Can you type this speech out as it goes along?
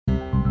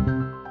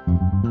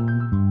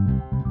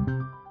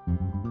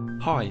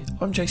Hi,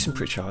 I'm Jason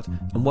Pritchard,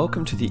 and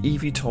welcome to the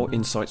VTOL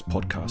Insights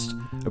podcast,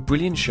 a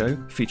brilliant show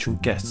featuring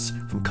guests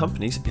from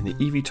companies in the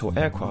VTOL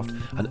aircraft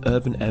and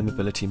urban air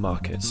mobility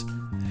markets.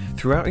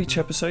 Throughout each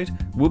episode,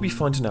 we'll be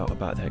finding out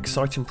about their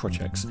exciting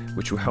projects,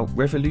 which will help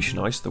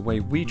revolutionise the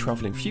way we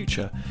travel in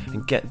future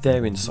and get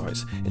their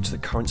insights into the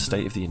current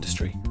state of the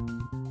industry.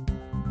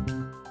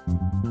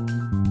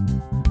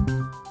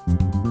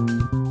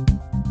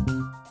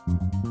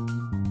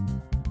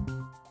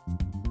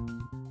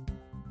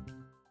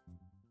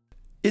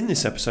 In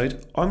this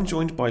episode, I'm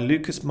joined by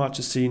Lucas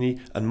Marchesini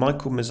and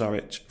Michael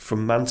Mesaric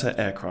from Manta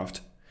Aircraft.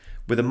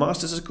 With a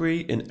master's degree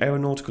in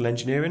aeronautical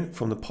engineering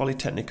from the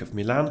Polytechnic of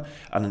Milan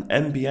and an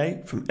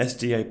MBA from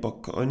SDA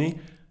Bocconi,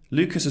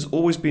 Lucas has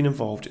always been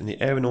involved in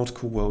the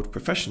aeronautical world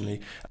professionally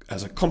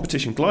as a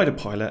competition glider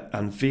pilot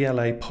and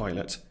VLA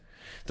pilot.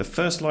 The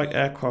first light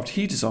aircraft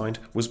he designed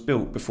was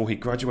built before he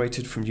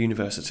graduated from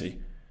university.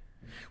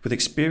 With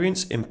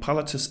experience in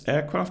Pilatus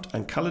Aircraft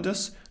and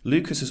Calidus,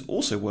 Lucas has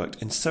also worked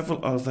in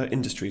several other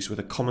industries with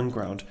a common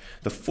ground,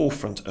 the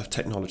forefront of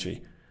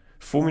technology.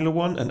 Formula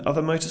One and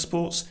other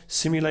motorsports,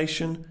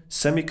 simulation,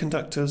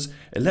 semiconductors,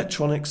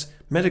 electronics,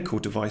 medical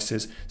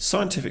devices,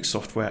 scientific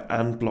software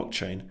and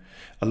blockchain.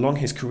 Along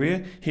his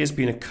career, he has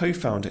been a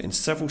co-founder in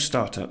several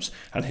startups,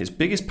 and his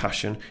biggest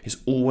passion is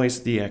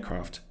always the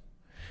aircraft.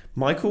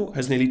 Michael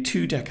has nearly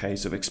 2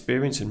 decades of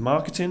experience in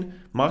marketing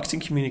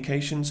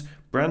communications,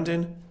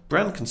 branding,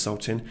 brand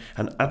consulting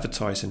and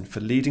advertising for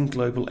leading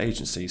global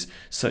agencies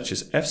such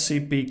as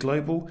FCB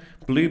Global,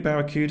 Blue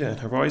Barracuda and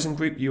Horizon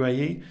Group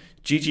UAE,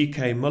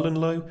 GGK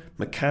Mullenlow,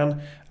 McCann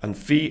and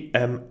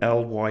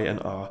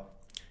VMLY&R.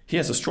 He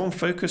has a strong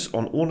focus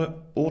on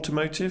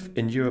automotive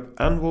in Europe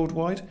and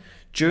worldwide.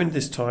 During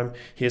this time,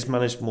 he has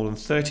managed more than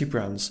 30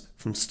 brands,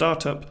 from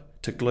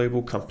startup to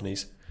global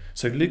companies.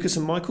 So Lucas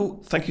and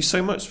Michael, thank you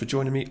so much for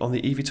joining me on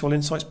the VTOL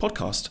Insights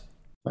podcast.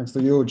 Thanks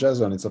to you,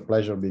 Jason. It's a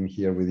pleasure being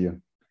here with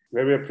you.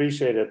 Very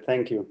appreciated.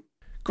 Thank you.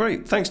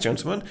 Great. Thanks,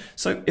 gentlemen.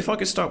 So if I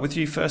could start with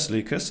you first,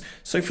 Lucas.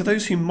 So for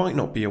those who might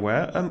not be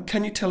aware,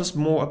 can you tell us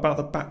more about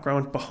the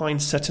background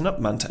behind setting up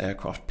Manta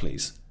Aircraft,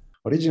 please?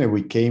 Originally,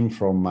 we came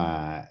from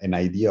an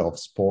idea of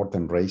sport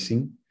and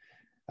racing.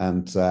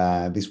 And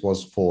this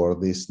was for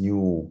this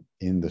new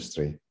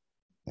industry.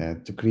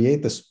 To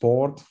create a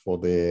sport for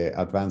the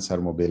advanced air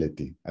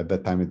mobility. At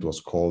that time, it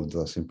was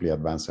called simply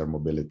advanced air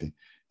mobility.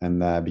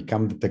 And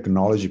become the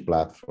technology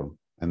platform.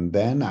 And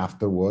then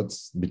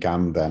afterwards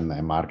become then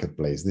a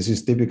marketplace. This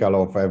is typical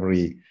of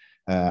every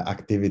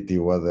activity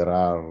where there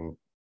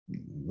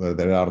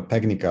are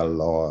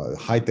technical or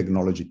high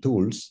technology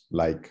tools,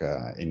 like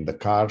in the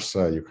cars,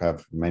 you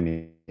have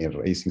many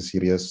racing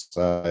series,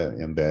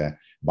 in the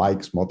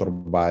bikes,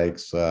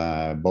 motorbikes,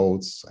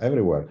 boats,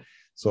 everywhere.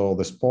 So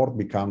the sport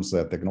becomes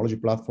a technology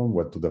platform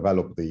where to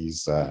develop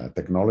these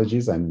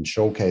technologies and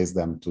showcase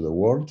them to the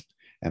world.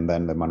 And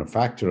then the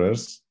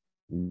manufacturers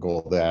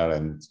go there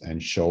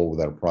and show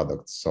their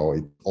products. So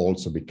it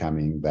also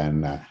becoming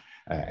then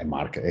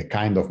a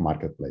kind of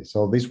marketplace.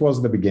 So this was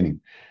the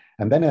beginning.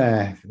 And then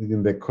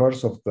in the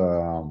course of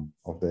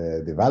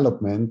the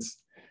development,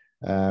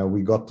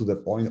 we got to the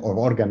point of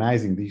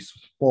organizing this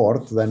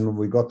sport. Then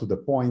we got to the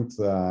point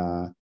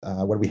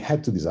where we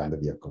had to design the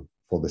vehicle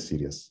for the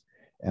series.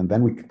 And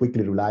then we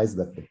quickly realized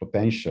that the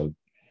potential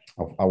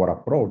of our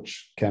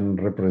approach can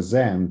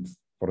represent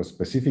for a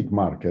specific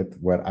market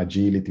where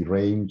agility,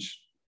 range,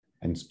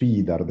 and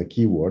speed are the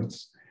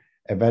keywords,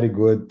 a very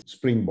good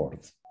springboard.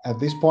 At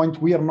this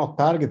point, we are not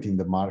targeting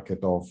the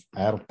market of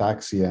air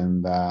taxi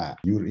and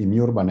in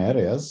urban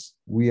areas.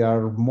 We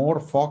are more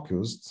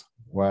focused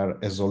where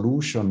a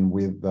solution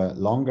with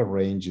longer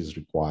range is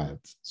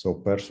required. So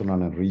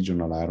personal and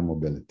regional air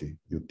mobility,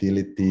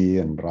 utility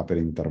and rapid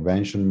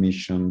intervention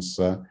missions,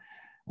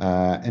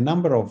 a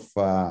number of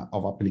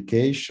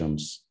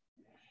applications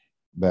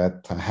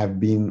that have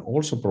been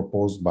also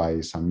proposed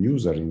by some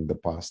users in the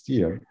past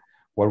year,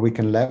 where we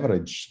can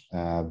leverage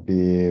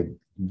the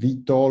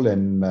VTOL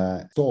and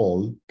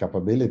TOL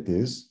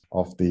capabilities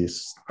of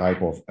this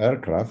type of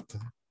aircraft,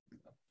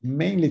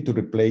 mainly to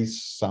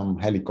replace some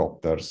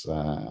helicopters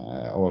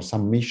or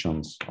some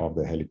missions of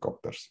the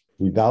helicopters,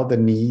 without the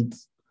need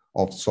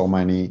of so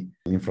many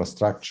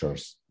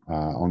infrastructures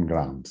on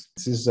ground.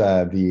 This is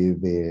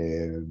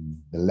the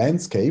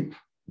landscape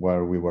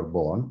where we were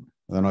born.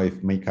 I don't know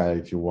if Mika,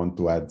 if you want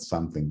to add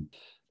something.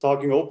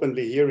 Talking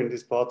openly here in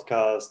this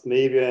podcast,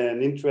 maybe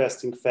an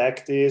interesting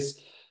fact is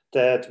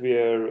that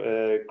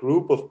we're a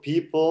group of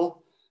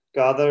people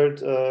gathered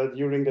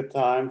during the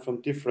time from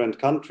different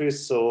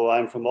countries. So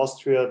I'm from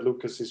Austria,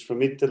 Lucas is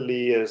from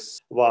Italy,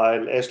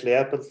 while Ashley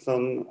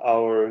Appleton,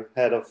 our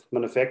head of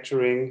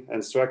manufacturing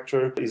and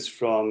structure, is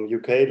from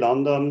UK,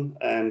 London,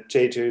 and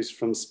JJ is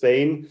from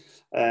Spain.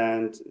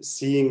 And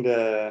seeing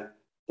the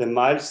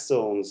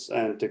milestones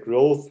and the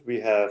growth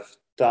we have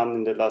done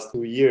in the last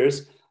 2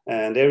 years,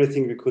 and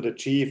everything we could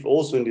achieve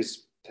also in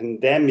this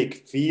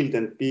pandemic field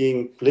and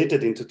being split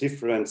into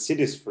different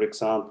cities, for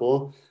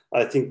example,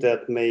 I think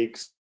that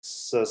makes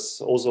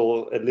us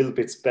also a little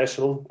bit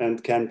special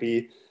and can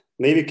be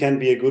maybe can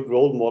be a good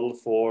role model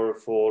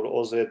for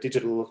also a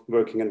digital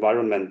working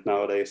environment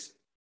nowadays.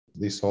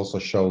 This also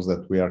shows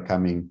that we are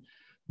coming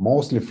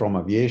mostly from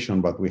aviation,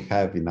 but we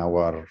have in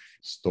our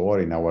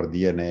story, in our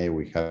DNA,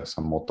 we have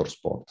some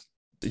motorsport.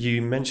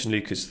 You mentioned,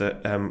 Lucas, that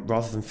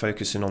rather than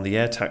focusing on the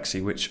air taxi,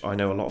 which I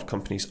know a lot of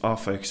companies are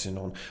focusing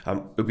on,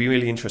 it would be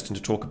really interesting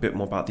to talk a bit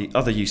more about the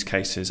other use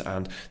cases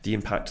and the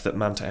impact that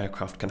Manta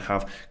Aircraft can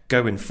have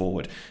going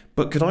forward.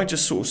 But could I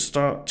just sort of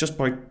start just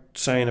by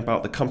saying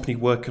about the company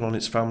working on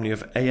its family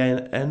of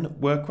AN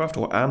aircraft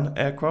or AN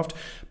aircraft,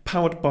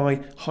 powered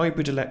by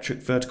hybrid electric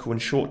vertical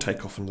and short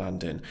takeoff and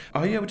landing.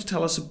 Are you able to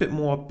tell us a bit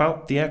more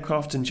about the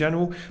aircraft in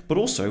general, but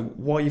also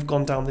why you've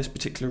gone down this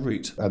particular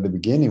route? At the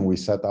beginning, we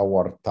set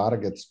our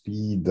target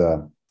speed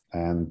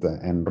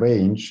and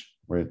range,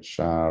 which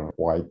are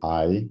quite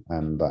high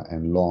and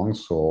long.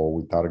 So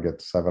we target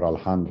several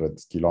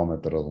hundred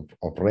kilometers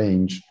of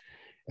range,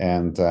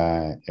 and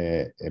an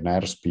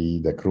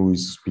airspeed, a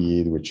cruise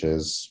speed, which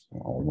is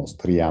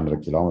almost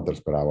 300 kilometers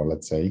per hour,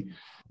 let's say.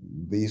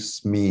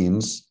 This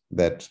means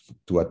that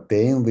to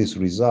attain this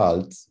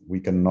result, we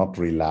cannot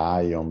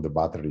rely on the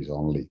batteries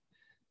only.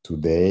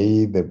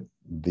 Today,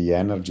 the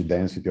energy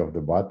density of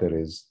the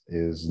batteries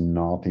is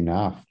not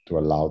enough to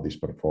allow this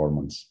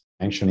performance.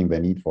 Mentioning the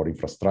need for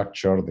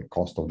infrastructure, the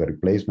cost of the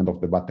replacement of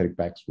the battery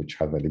packs, which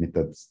have a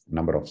limited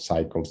number of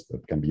cycles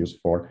that can be used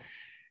for,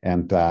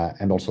 and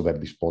also their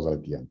disposal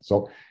at the end.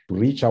 So to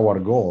reach our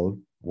goal,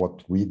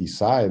 what we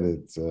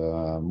decided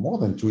more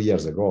than 2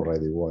 years ago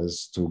already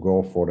was to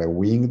go for a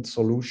winged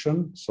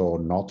solution, so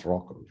not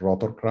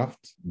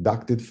rotorcraft,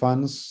 ducted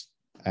fans,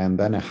 and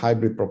then a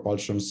hybrid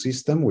propulsion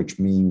system, which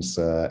means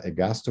a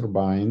gas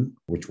turbine,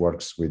 which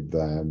works with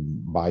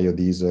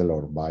biodiesel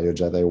or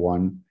biojet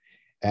I1,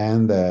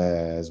 and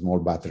a small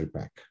battery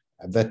pack.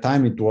 At that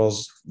time, it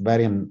was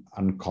very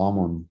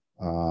uncommon,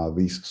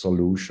 this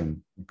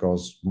solution,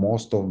 because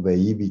most of the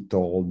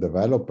eVTOL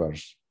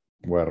developers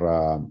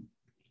were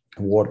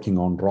working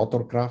on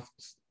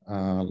rotorcraft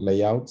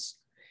layouts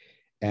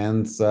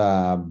and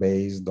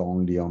based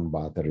only on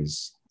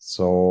batteries.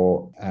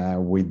 So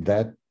with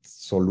that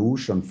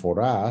solution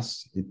for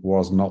us, it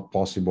was not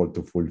possible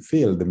to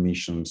fulfill the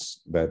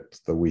missions that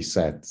we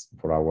set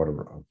for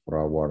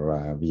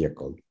our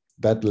vehicle.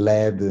 That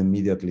led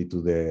immediately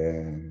to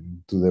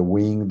the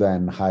winged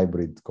and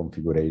hybrid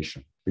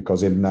configuration.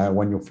 Because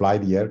when you fly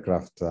the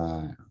aircraft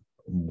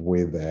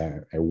with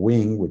a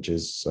wing, which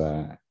is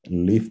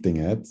lifting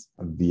it,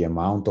 the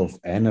amount of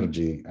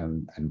energy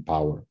and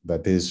power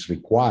that is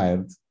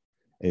required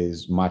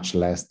is much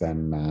less than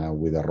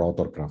with a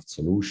rotorcraft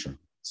solution.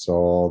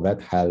 So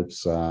that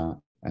helps.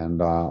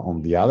 And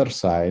on the other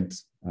side,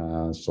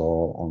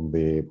 so on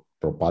the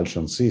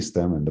propulsion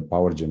system and the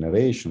power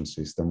generation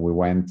system, we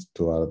went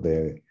to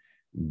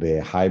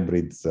the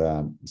hybrid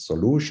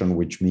solution,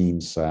 which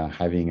means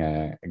having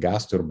a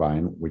gas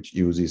turbine which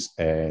uses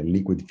a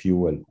liquid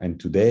fuel. And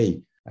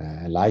today,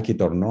 like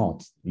it or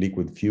not,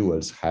 liquid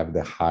fuels have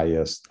the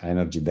highest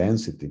energy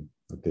density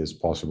that is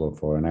possible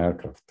for an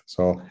aircraft.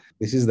 So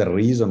this is the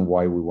reason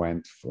why we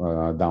went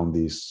down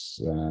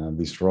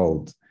this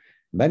road.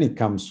 Then it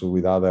comes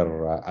with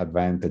other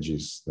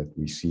advantages that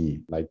we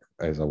see. Like,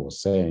 as I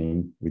was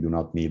saying, we do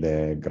not need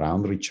a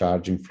ground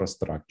recharge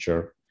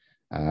infrastructure.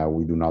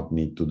 We do not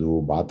need to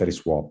do battery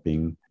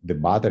swapping. The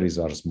batteries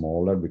are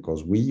smaller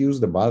because we use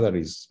the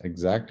batteries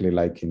exactly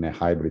like in a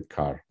hybrid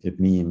car. It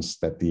means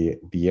that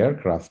the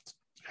aircraft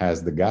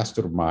has the gas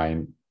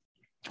turbine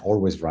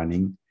always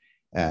running,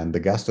 and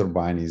the gas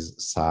turbine is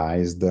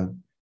sized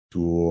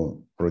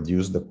to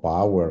produce the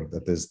power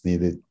that is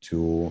needed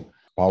to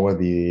power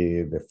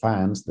the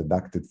fans, the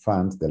ducted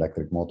fans, the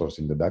electric motors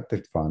in the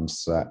ducted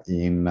fans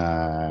in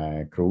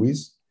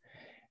cruise.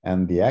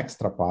 And the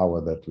extra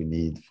power that we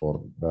need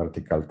for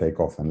vertical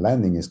takeoff and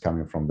landing is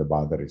coming from the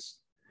batteries.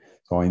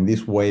 So in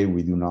this way,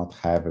 we do not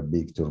have a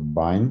big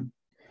turbine.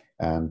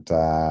 And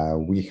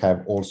we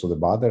have also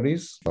the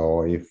batteries.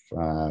 So if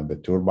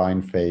the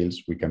turbine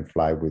fails, we can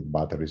fly with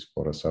batteries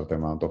for a certain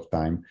amount of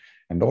time.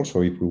 And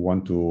also if we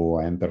want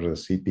to enter the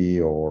city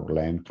or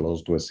land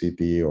close to a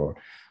city or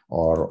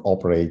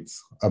operate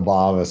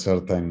above a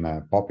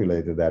certain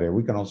populated area,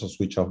 we can also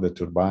switch off the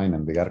turbine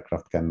and the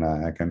aircraft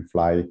can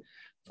fly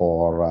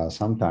for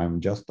some time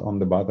just on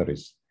the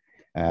batteries.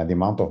 The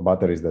amount of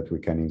batteries that we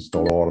can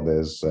install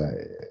orders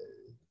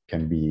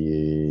can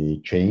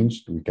be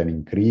changed. We can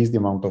increase the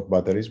amount of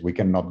batteries. We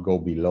cannot go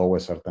below a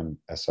certain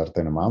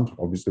amount,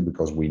 obviously,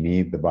 because we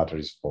need the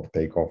batteries for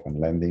takeoff and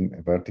landing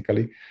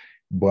vertically.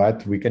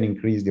 But we can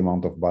increase the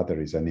amount of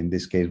batteries, and in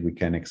this case, we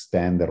can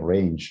extend the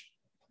range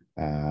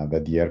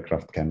that the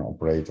aircraft can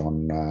operate on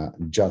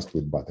just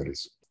with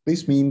batteries.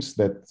 This means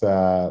that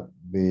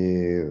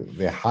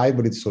the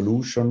hybrid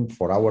solution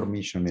for our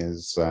mission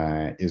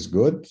is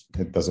good.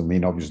 It doesn't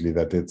mean, obviously,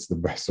 that it's the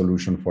best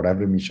solution for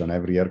every mission.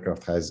 Every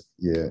aircraft has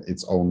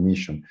its own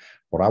mission.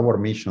 For our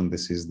mission,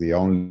 this is the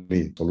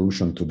only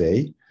solution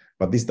today.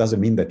 But this doesn't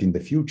mean that in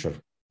the future,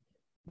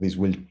 this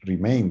will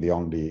remain the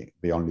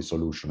only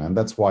solution. And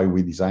that's why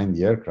we designed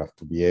the aircraft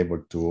to be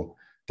able to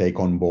take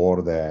on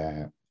board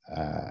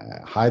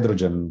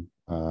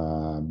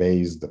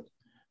hydrogen-based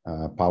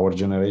power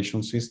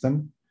generation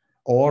system,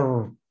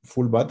 or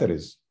full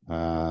batteries.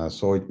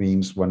 So it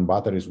means when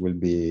batteries will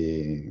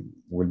be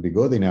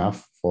good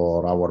enough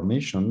for our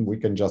mission, we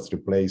can just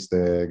replace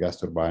the gas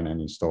turbine and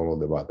install all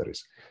the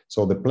batteries.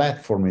 So the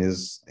platform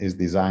is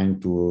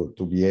designed to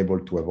be able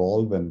to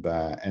evolve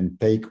and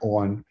take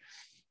on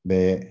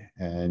the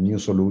new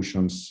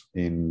solutions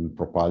in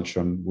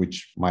propulsion,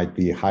 which might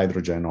be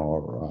hydrogen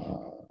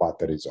or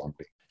batteries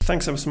only.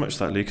 Thanks ever so much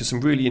for that, Lucas.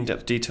 Some really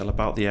in-depth detail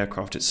about the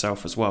aircraft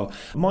itself as well.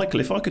 Michael,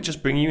 if I could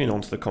just bring you in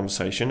onto the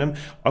conversation,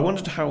 I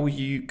wondered how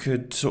you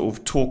could sort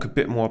of talk a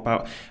bit more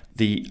about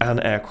the AN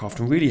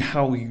aircraft and really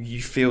how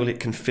you feel it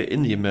can fit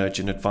in the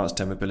emerging advanced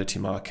air mobility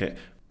market.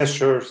 Yeah,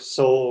 sure.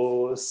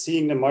 So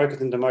seeing the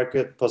market and the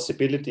market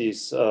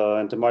possibilities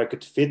and the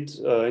market fit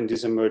in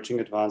this emerging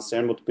advanced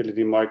air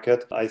mobility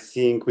market, I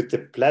think with the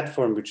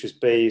platform, which is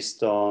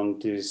based on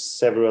these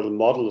several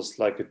models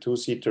like a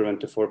two-seater and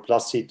the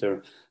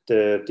 4+-seater,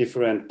 the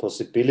different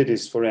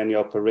possibilities for any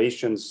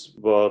operations,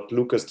 what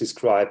Lucas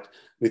described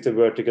with the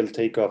vertical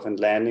takeoff and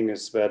landing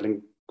as well,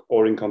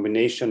 or in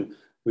combination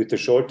with the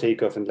short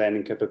takeoff and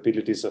landing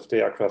capabilities of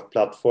the aircraft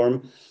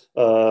platform,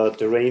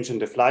 the range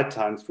and the flight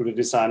time through the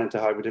design and the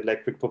hybrid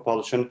electric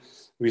propulsion,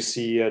 we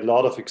see a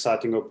lot of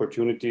exciting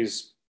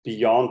opportunities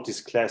beyond this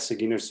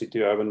classic inner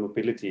city urban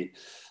mobility.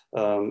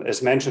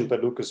 As mentioned by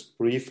Lucas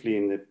briefly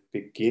in the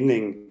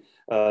beginning,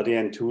 the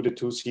N2, the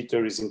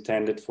two-seater, is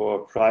intended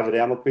for private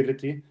air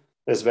mobility,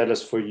 as well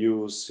as for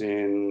use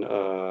in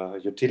the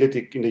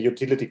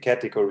utility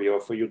category or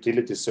for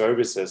utility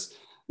services,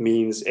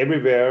 means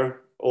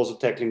everywhere, also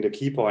tackling the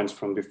key points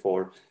from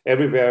before,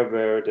 everywhere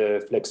where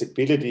the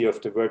flexibility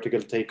of the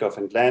vertical takeoff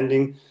and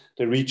landing,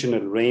 the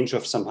regional range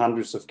of some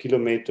hundreds of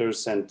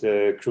kilometers, and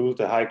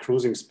the high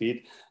cruising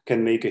speed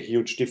can make a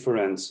huge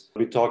difference.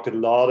 We talked a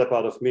lot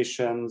about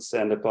missions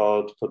and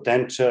about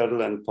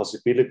potential and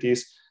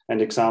possibilities,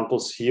 and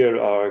examples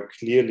here are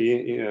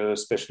clearly,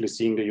 especially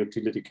seeing the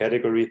utility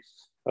category,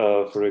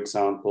 for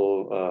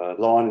example,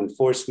 law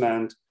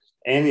enforcement,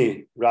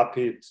 any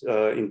rapid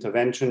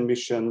intervention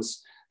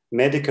missions,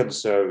 medical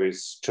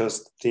service.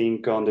 Just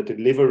think on the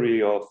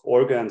delivery of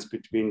organs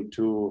between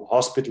two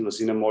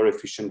hospitals in a more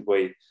efficient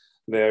way,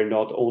 where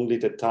not only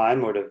the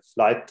time or the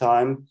flight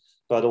time,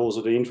 but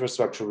also the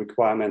infrastructure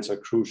requirements are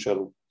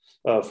crucial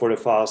for a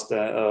fast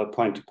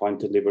point-to-point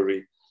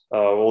delivery.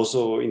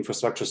 Also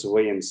infrastructure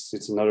surveillance,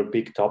 it's another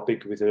big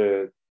topic with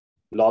a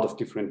lot of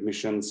different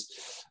missions.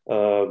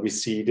 We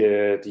see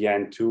the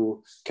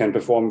N2 can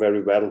perform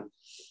very well.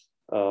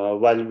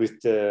 While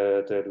with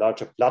the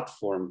larger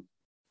platform,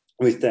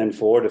 with the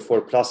N4, the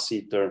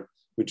 4+-seater,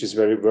 which is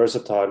very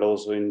versatile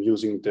also in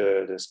using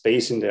the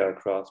space in the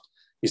aircraft,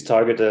 is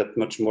targeted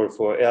much more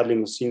for air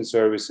limousine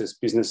services,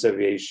 business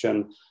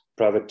aviation,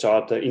 private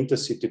charter,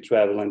 intercity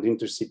travel, and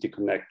intercity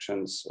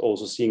connections.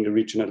 Also seeing the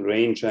regional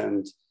range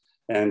and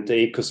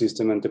the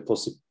ecosystem and the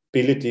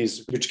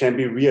possibilities which can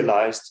be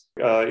realized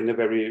in a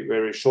very,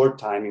 very short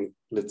timing,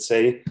 let's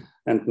say,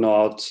 and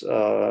not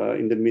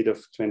in the mid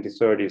of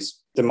 2030s.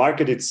 The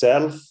market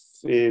itself,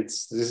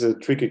 this is a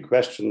tricky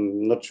question.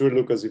 I'm not sure,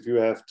 Lucas, if you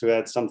have to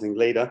add something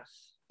later,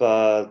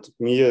 but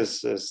me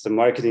as the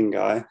marketing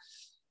guy,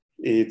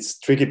 it's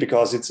tricky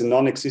because it's a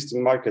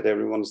non-existing market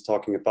everyone is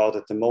talking about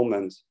at the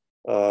moment.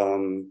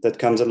 That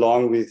comes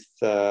along with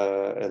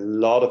a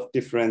lot of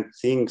different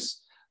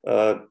things,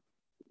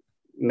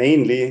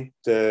 mainly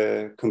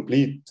the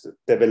complete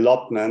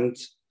development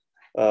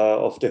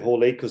of the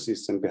whole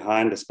ecosystem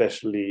behind,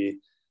 especially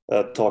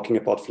talking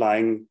about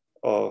flying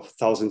of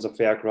thousands of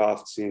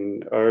aircrafts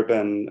in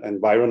urban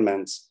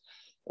environments.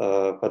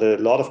 But a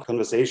lot of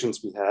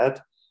conversations we had,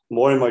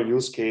 more and more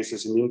use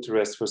cases and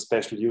interest for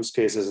special use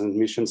cases and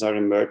missions are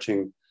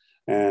emerging.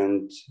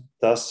 And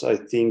thus, I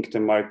think the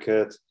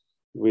market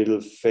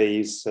will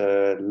face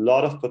a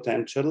lot of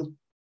potential,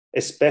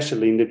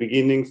 especially in the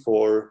beginning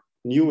for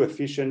new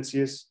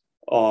efficiencies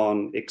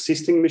on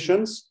existing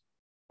missions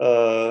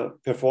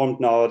performed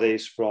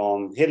nowadays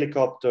from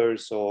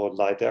helicopters or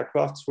light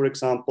aircrafts, for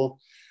example,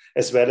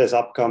 as well as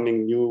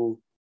upcoming new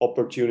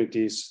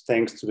opportunities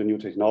thanks to the new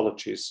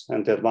technologies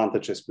and the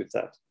advantages with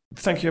that.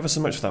 Thank you ever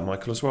so much for that,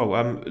 Michael, as well.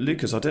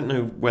 Lucas, I don't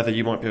know whether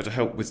you might be able to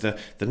help with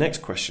the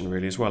next question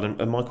really as well.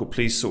 And Michael,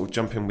 please sort of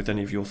jump in with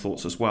any of your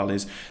thoughts as well,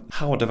 is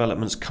how are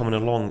developments coming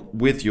along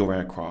with your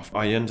aircraft?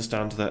 I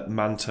understand that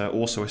Manta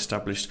also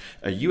established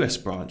a US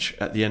branch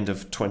at the end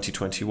of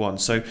 2021.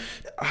 So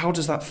how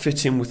does that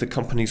fit in with the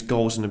company's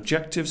goals and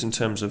objectives in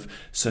terms of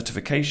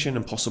certification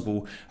and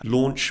possible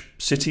launch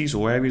cities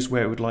or areas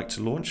where it would like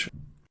to launch?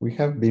 We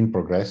have been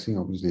progressing,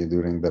 obviously,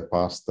 during the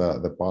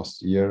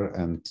past year,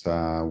 and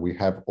we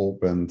have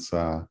opened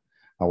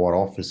our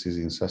offices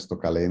in Sesto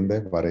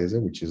Calende,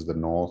 Varese, which is the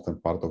northern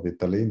part of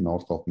Italy,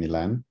 north of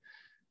Milan,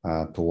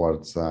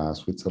 towards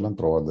Switzerland,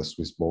 toward the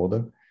Swiss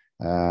border.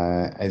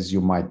 As you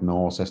might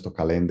know, Sesto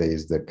Calende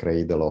is the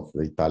cradle of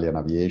the Italian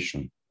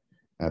aviation.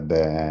 At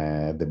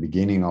the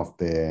beginning of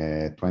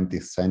the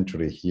 20th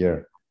century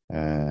here,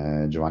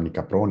 Giovanni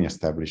Caproni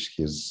established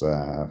his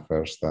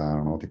first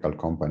aeronautical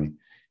company.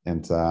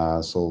 And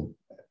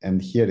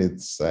and here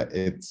it's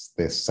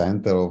the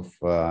center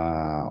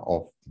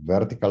of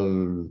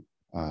vertical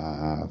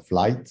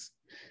flight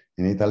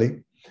in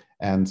Italy,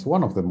 and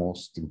one of the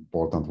most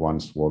important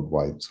ones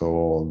worldwide.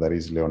 So there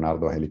is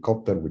Leonardo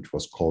helicopter, which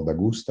was called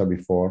Augusta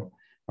before,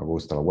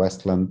 Augusta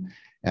Westland.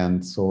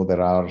 And so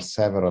there are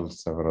several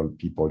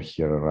people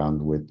here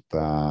around with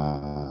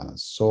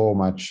so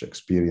much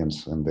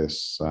experience in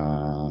this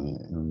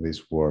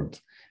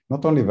world.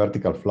 Not only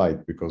vertical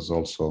flight, because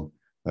also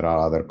there are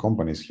other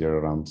companies here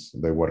around.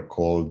 They were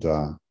called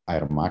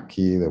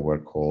Aermacchi, they were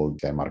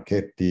called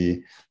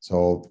Marchetti.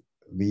 So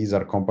these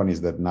are companies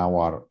that now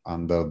are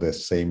under the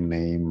same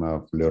name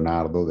of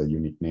Leonardo, the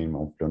unique name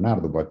of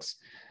Leonardo. But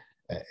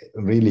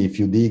really, if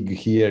you dig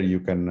here, you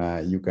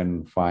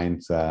can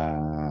find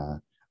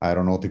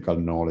aeronautical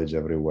knowledge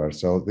everywhere.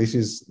 So this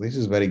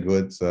is very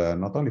good,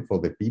 not only for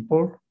the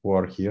people who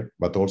are here,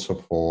 but also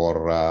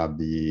for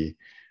the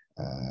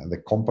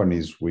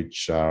companies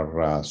which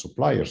are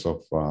suppliers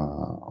of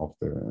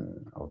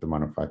the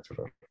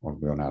manufacturer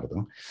of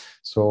Leonardo.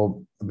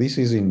 So this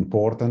is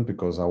important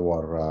because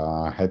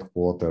our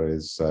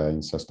headquarters is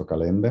in Sesto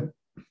Calende.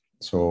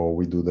 So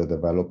we do the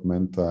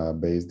development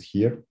based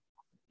here,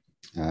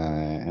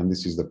 and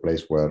this is the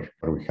place where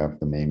we have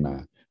the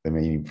main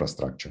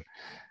infrastructure.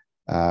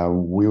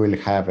 We will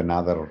have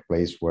another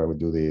place where we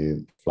do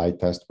the flight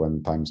test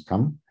when times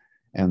come.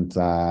 And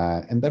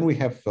then we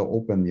have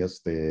opened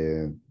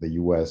the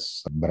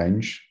US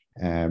branch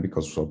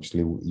because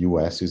obviously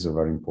US is a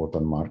very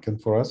important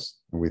market for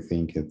us. We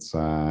think it's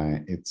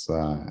a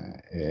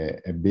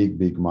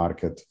big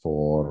market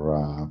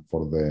for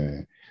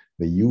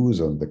the use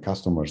of the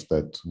customers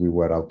that we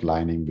were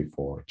outlining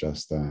before,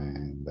 just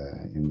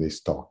in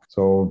this talk.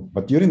 So,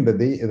 but during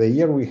the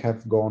year we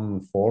have gone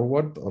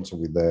forward also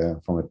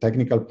from a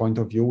technical point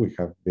of view. We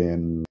have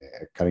been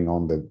carrying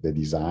on the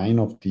design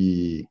of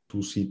the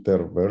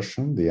two-seater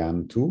version, the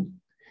AN2.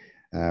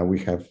 We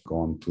have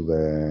gone to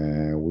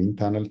the wind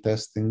tunnel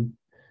testing,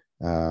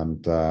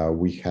 and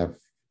we have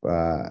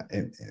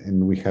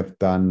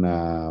done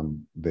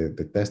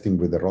the testing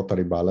with the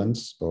rotary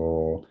balance.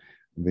 So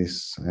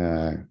this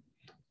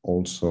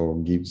also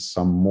gives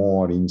some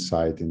more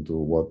insight into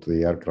what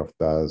the aircraft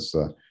does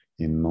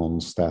in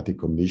non-static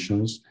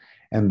conditions.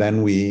 And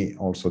then we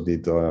also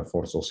did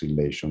force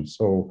oscillation.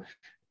 So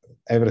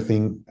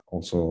everything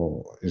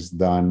also is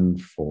done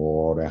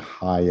for a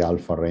high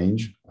alpha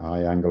range,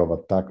 high angle of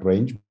attack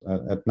range,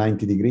 at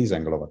 90 degrees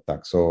angle of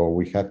attack. So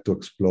we had to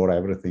explore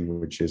everything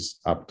which is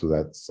up to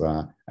that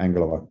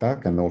angle of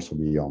attack and also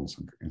beyond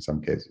in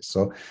some cases.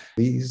 So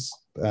these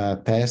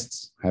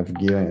tests have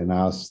given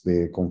us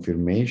the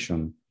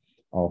confirmation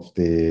of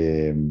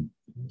the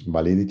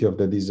validity of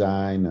the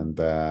design,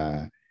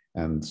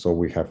 and so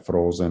we have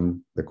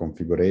frozen the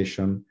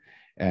configuration,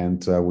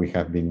 and we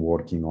have been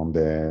working on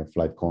the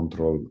flight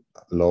control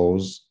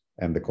laws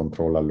and the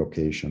control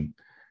allocation.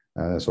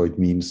 So it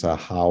means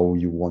how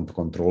you want to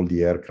control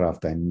the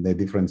aircraft and the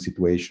different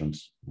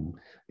situations.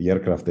 The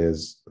aircraft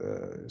is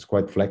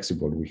quite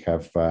flexible. We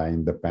have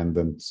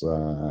independent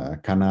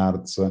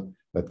canards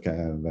that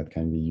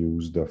can be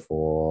used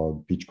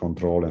for pitch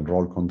control and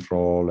roll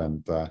control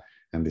and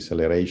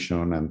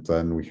deceleration, and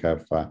then we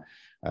have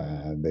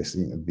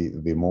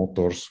the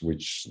motors,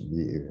 which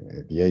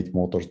the 8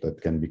 motors that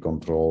can be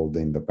controlled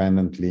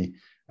independently,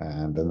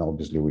 and then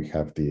obviously we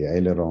have the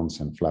ailerons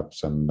and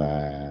flaps and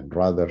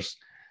rudders.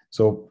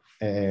 So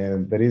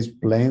there is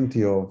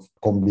plenty of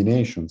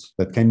combinations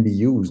that can be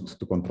used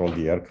to control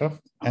the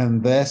aircraft,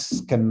 and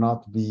this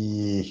cannot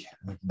be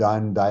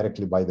done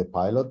directly by the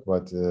pilot,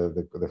 but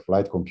the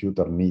flight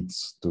computer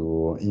needs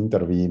to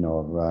intervene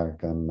or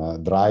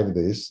can drive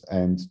this.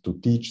 And to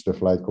teach the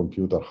flight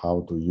computer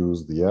how to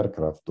use the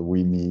aircraft,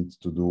 we need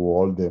to do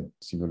all the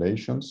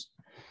simulations.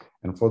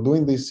 And for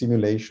doing these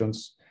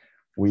simulations,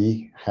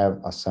 we have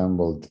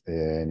assembled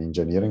an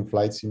engineering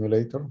flight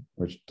simulator,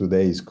 which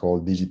today is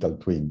called digital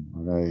twin.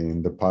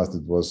 In the past,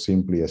 it was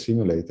simply a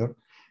simulator.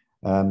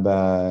 And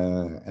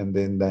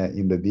then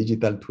in the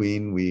digital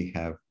twin, we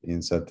have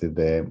inserted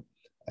the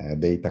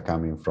data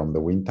coming from the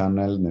wind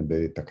tunnel and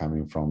the data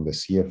coming from the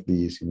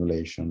CFD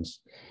simulations.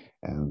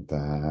 And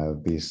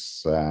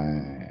this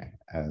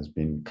has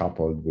been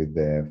coupled with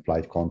the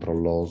flight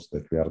control laws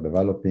that we are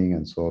developing.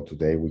 And so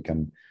today we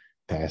can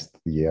test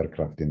the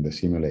aircraft in the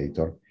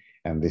simulator.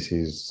 And this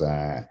is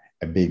a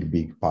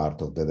big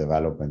part of the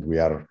development. We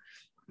are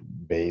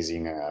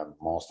basing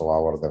most of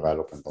our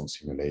development on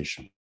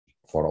simulation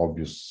for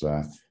obvious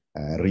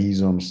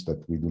reasons,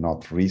 that we do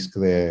not risk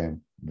the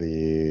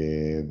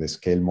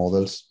scale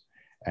models,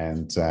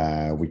 and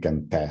we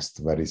can test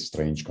very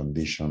strange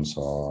conditions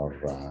or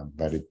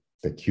very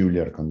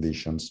peculiar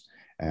conditions,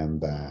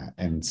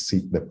 and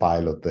sit the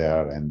pilot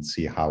there and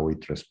see how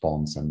it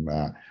responds, and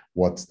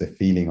what's the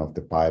feeling of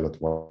the pilot,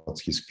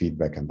 what's his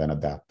feedback, and then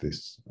adapt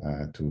this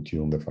to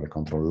tune the flight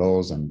control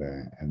laws and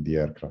the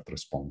aircraft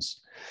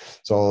response.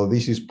 So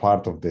this is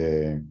part of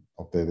the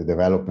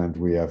development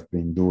we have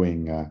been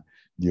doing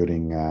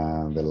during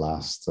the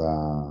last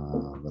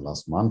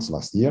months,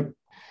 last year.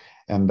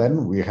 And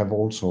then we have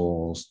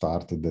also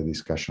started the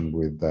discussion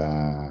with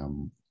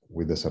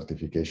the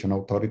certification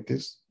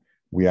authorities.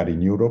 We are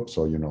in Europe,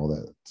 so you know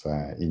that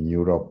in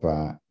Europe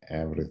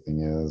everything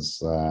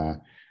is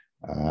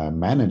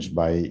managed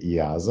by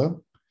EASA,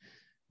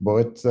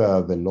 but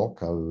the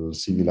local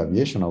civil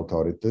aviation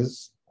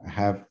authorities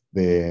have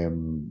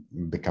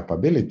the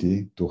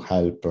capability to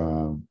help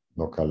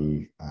local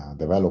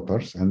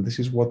developers, and this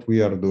is what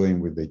we are doing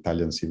with the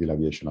Italian Civil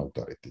Aviation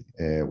Authority,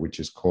 which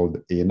is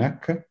called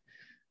ENAC,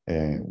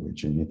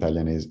 which in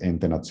Italian is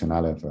Ente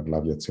Nazionale per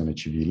l'Aviazione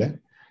Civile.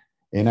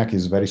 ENAC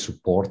is very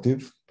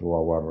supportive to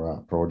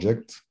our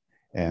project,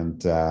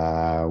 and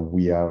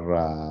we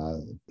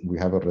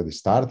have already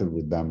started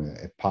with them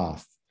a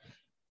path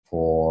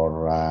for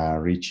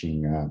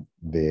reaching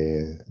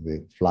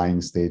the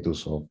flying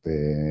status of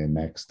the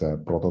next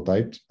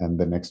prototype. And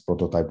the next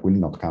prototype will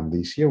not come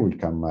this year, will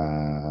come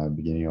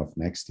beginning of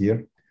next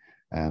year.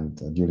 And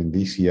during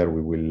this year,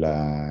 we will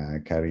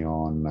carry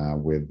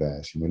on with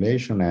the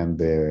simulation and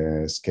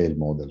the scale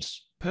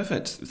models.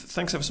 Perfect.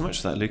 Thanks ever so much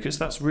for that, Lucas.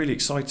 That's really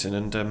exciting,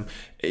 and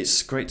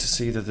it's great to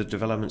see the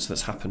developments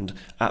that's happened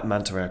at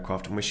Manta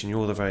Aircraft. I'm wishing you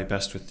all the very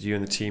best with you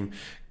and the team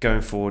going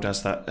forward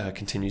as that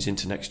continues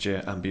into next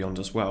year and beyond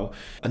as well.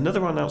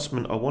 Another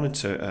announcement I wanted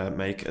to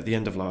make at the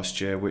end of last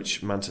year,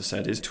 which Manta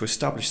said, is to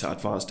establish that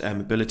advanced air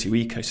mobility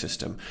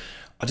ecosystem.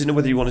 I didn't know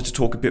whether you wanted to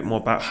talk a bit more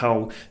about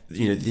how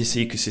this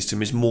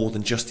ecosystem is more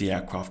than just the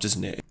aircraft,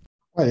 isn't it?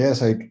 Well,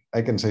 yes,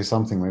 I can say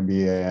something.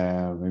 Maybe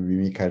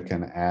Mikael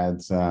can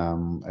add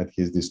at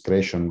his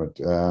discretion. But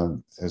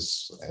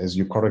as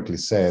you correctly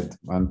said,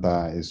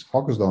 Manta is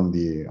focused on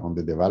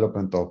the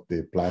development of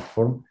the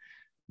platform,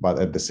 but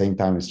at the same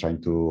time is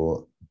trying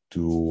to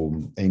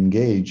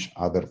engage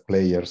other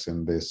players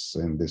in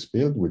this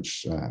field,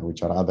 which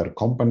are other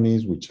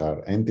companies, which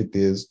are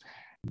entities.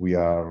 We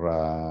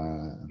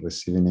are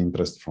receiving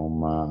interest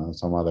from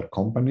some other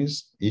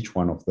companies. Each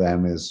one of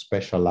them is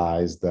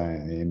specialized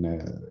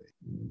in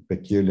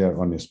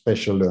on a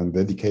special and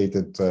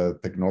dedicated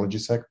technology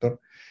sector,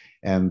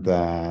 and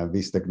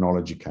this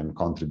technology can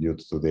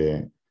contribute to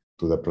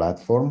the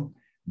platform,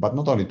 but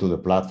not only to the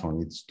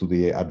platform, it's to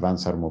the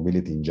advanced air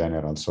mobility in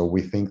general. So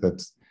we think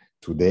that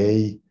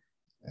today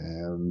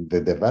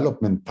the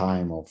development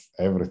time of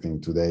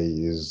everything today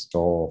is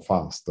so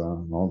fast.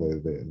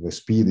 The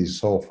speed is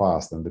so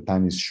fast and the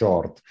time is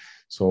short.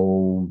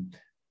 So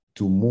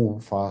to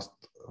move fast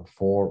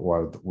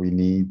forward, we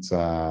need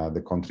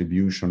the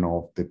contribution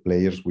of the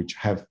players which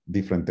have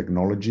different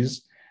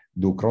technologies,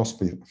 do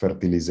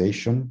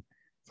cross-fertilization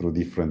through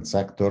different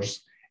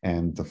sectors,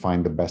 and to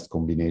find the best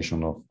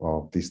combination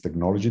of this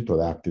technology to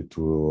adapt it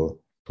to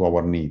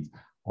our need.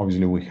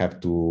 Obviously, we have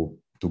to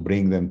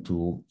bring them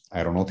to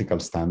aeronautical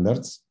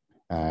standards.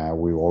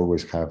 We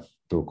always have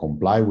to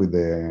comply with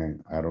the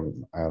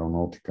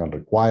aeronautical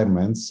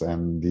requirements,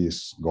 and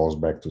this goes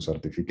back to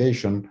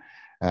certification.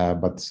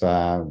 But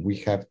we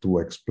have to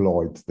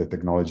exploit the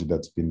technology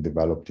that's been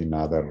developed in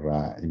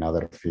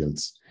other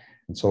fields.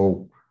 And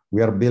so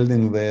we are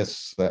building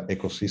this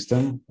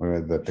ecosystem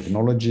with the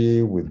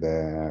technology, with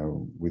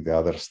the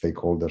other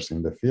stakeholders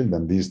in the field,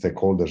 and these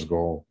stakeholders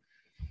go.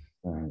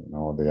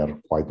 They are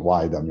quite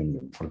wide. I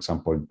mean, for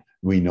example,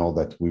 we know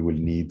that we will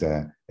need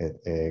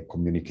a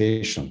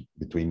communication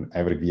between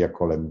every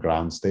vehicle and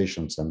ground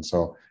stations, and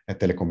so a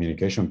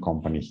telecommunication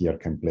company here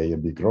can play a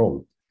big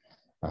role.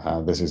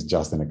 This is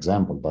just an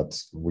example, but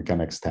we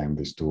can extend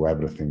this to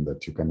everything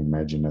that you can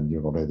imagine and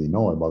you already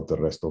know about the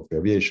rest of the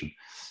aviation.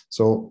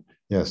 So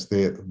yes,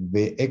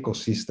 the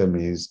ecosystem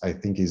is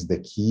the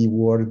key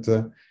word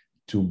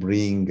to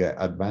bring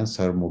advanced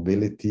air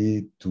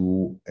mobility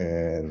to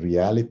a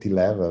reality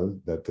level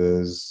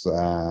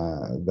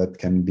that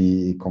can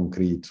be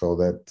concrete. So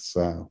that's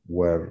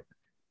where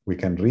we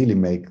can really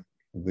make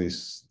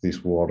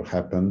this world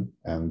happen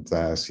and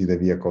see the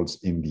vehicles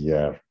in the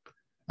air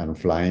and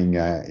flying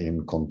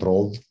in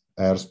controlled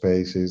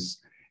airspaces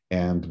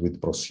and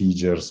with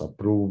procedures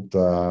approved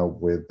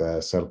with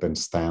certain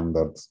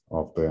standards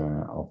of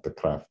the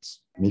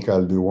crafts.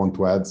 Mikael, do you want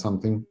to add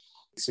something?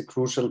 It's a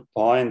crucial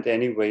point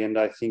anyway, and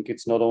I think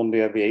it's not only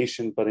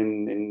aviation, but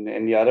in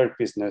any other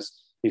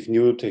business. If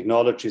new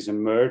technologies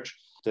emerge,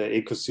 the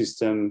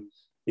ecosystem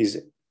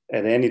is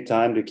at any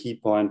time the key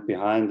point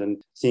behind.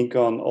 And think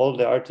on all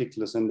the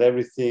articles and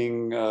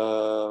everything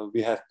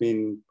we have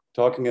been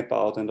talking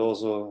about and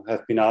also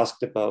have been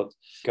asked about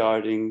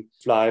regarding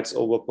flights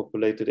over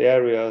populated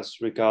areas,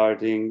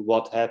 regarding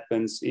what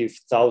happens if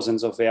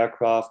thousands of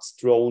aircrafts,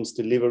 drones,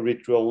 delivery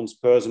drones,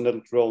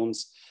 personal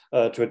drones,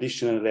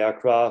 traditional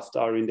aircraft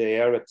are in the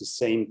air at the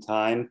same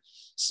time.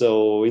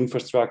 So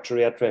infrastructure,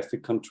 air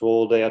traffic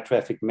control, the air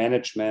traffic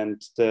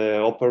management, the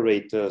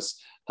operators,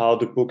 how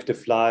to book the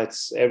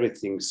flights,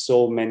 everything.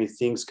 So many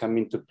things come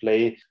into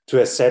play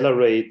to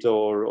accelerate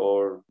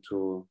or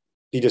to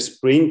be the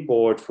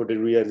springboard for the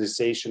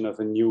realization of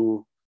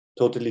a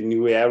totally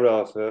new era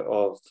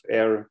of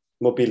air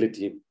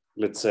mobility,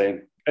 let's say.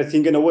 I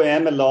think an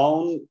OEM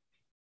alone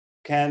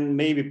can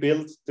maybe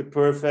build the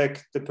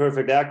perfect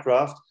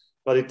aircraft,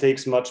 but it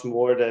takes much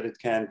more that it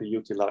can be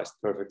utilized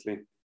perfectly.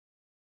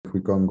 If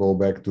we can go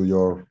back to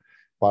your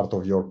part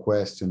of your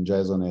question,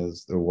 Jason,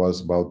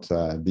 was about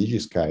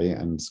DigiSky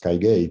and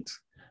Skygate.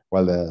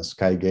 Well,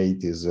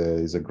 Skygate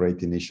is a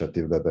great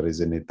initiative that there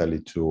is in Italy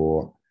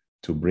to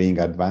bring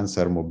advanced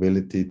air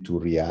mobility to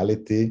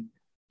reality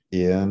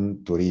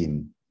in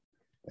Turin.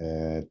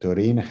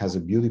 Turin has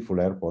a beautiful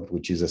airport,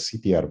 which is a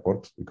city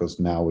airport, because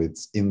now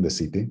it's in the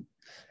city.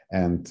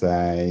 And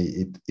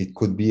it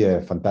could be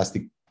a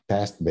fantastic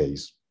test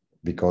base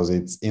because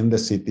it's in the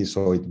city.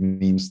 So it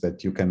means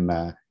that you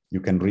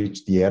can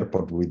reach the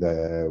airport with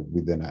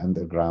an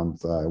underground,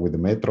 with the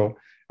metro,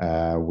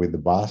 with the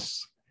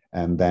bus.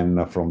 And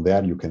then from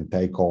there, you can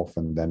take off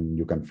and then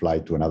you can fly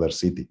to another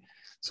city.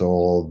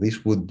 So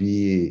this would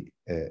be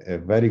a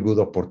very good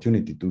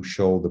opportunity to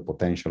show the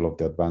potential of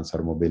the advanced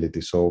air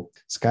mobility. So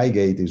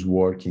Skygate is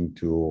working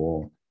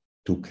to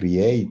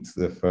create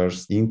the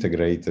first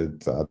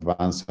integrated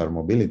advanced air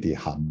mobility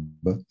hub,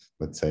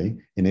 let's say,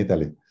 in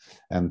Italy.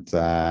 And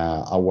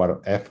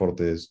our effort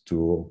is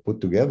to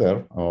put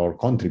together or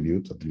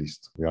contribute, at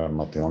least. We are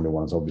not the only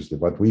ones, obviously,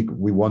 but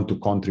we want to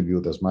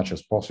contribute as much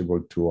as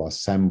possible to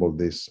assemble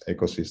this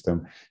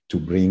ecosystem, to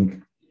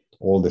bring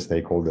all the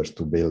stakeholders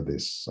to build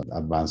this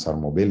advanced air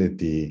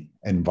mobility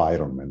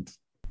environment.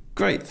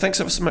 Great. Thanks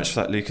ever so much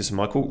for that, Lucas and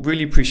Michael.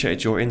 Really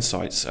appreciated your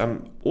insights.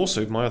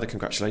 Also, my other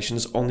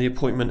congratulations on the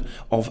appointment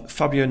of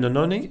Fabio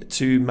Nannoni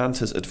to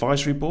Manta's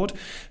advisory board.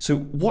 So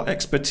what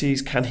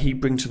expertise can he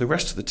bring to the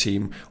rest of the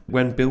team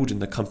when building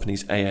the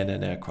company's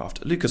ANN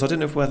aircraft? Lucas, I don't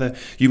know whether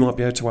you might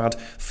be able to add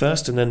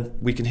first, and then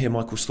we can hear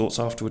Michael's thoughts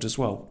afterward as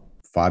well.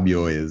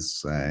 Fabio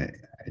is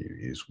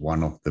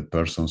one of the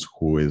persons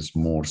who is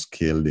more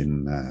skilled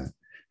in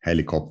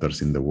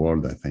helicopters in the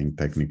world, I think,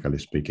 technically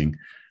speaking.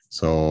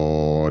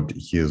 So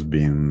he has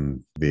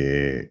been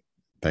the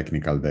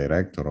technical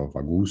director of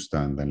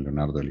Agusta and then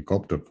Leonardo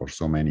Helicopter for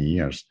so many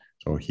years.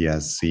 So he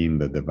has seen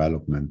the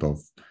development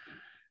of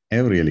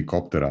every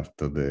helicopter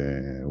after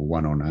the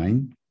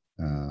 109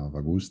 of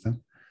Agusta.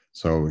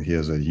 So he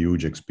has a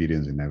huge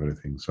experience in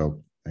everything.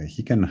 So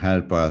he can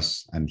help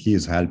us, and he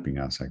is helping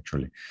us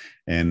actually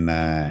in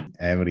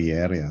every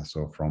area.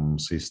 So from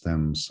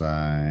systems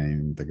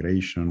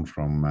integration,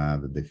 from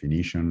the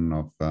definition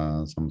of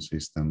some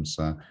systems,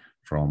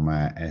 from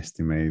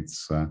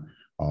estimates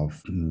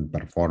of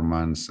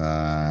performance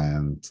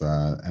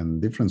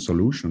and different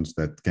solutions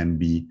that can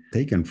be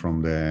taken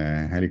from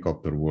the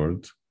helicopter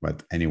world.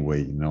 But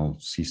anyway,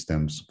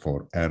 systems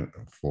for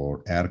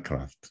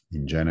aircraft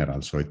in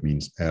general. So it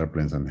means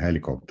airplanes and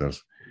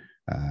helicopters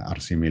are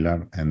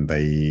similar, and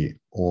they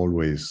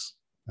always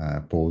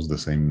pose the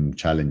same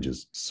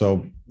challenges.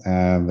 So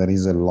there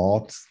is a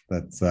lot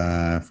that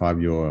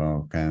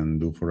Fabio can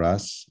do for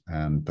us,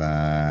 and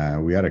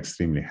we are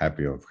extremely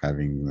happy of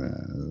having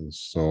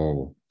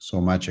so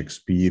much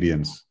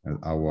experience at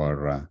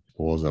our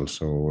disposal.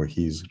 So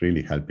he's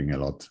really helping a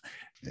lot.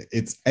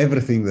 It's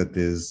everything that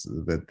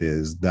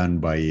is done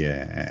by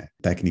a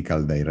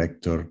technical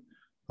director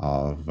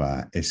of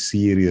a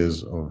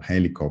series of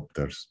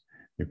helicopters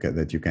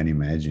that you can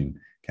imagine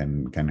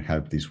can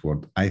help this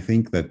world. I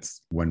think that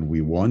when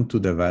we want to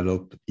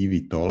develop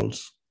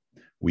eVTOLs,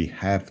 we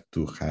have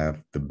to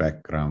have the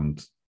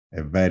background,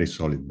 a very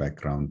solid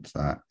background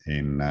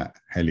in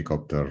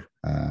helicopter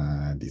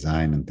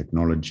design and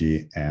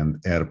technology and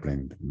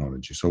airplane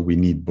technology. So we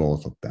need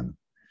both of them.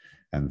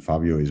 And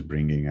Fabio is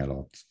bringing a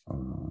lot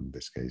in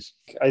this case.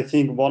 I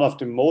think one of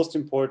the most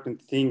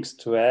important things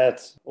to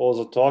add,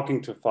 also talking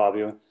to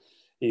Fabio,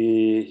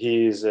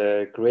 he is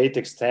a great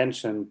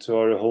extension to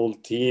our whole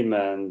team.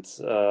 And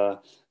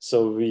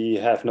so we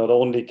have not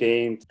only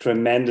gained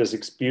tremendous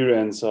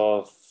experience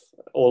of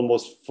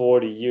almost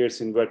 40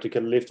 years in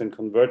vertical lift and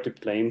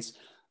converted planes,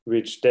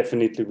 which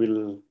definitely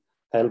will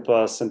help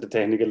us and the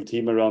technical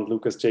team around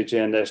Lucas,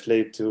 JJ, and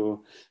Ashley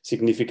to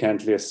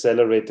significantly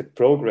accelerate the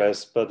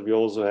progress. But we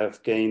also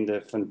have gained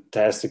a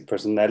fantastic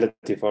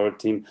personality for our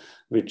team,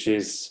 which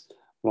is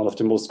one of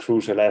the most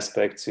crucial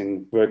aspects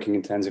in working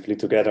intensively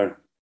together.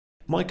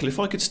 Michael, if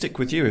I could stick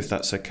with you, if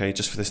that's okay,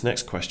 just for this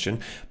next question.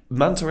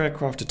 Manta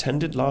Aircraft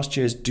attended last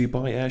year's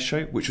Dubai Air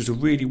Show, which was a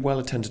really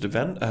well-attended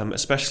event,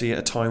 especially at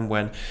a time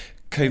when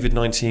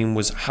COVID-19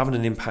 was having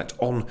an impact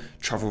on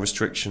travel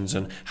restrictions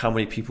and how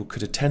many people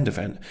could attend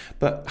event.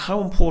 But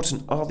how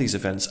important are these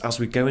events as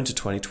we go into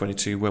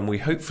 2022, when we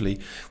hopefully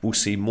will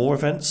see more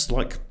events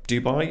like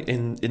Dubai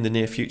in the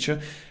near future?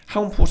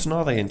 How important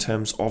are they in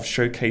terms of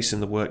showcasing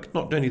the work,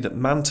 not only that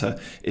Manta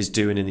is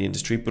doing in the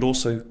industry, but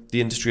also the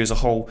industry as a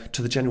whole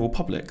to the general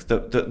public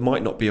that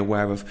might not be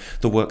aware of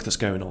the work that's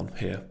going on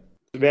here?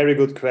 Very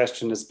good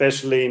question,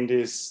 especially in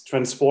this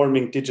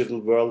transforming digital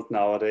world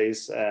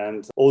nowadays,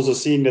 and also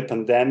seeing the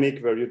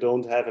pandemic where you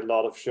don't have a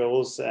lot of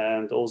shows,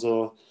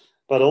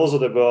 but also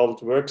the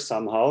world works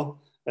somehow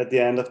at the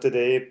end of the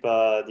day.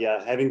 But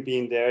yeah, having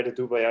been there, the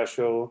Dubai Air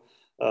Show,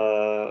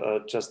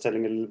 just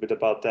telling a little bit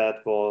about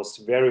that, was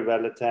very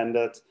well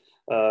attended,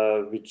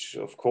 which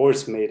of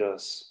course made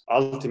us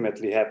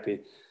ultimately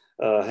happy.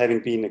 having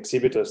been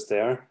exhibitors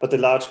there. But the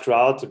large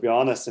crowd, to be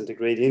honest, and the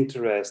great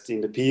interest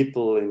in the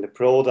people, in the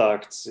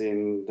products,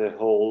 in the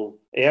whole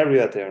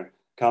area there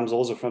comes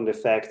also from the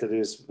fact that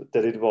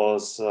it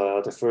was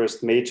the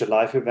first major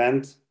live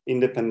event in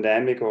the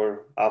pandemic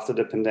or after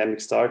the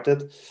pandemic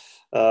started.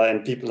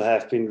 And people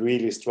have been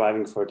really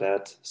striving for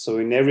that. So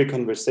in every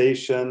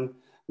conversation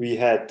we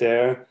had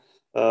there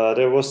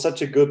was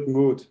such a good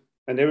mood.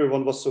 And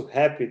everyone was so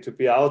happy to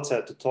be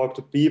outside, to talk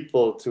to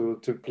people,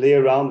 to play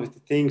around with the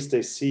things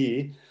they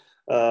see.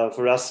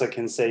 For us, I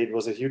can say it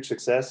was a huge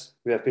success.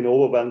 We have been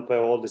overwhelmed by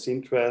all this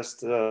interest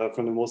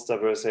from the most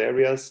diverse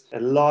areas. A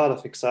lot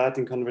of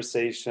exciting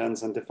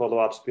conversations and the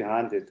follow-ups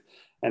behind it.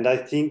 And I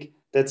think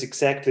that's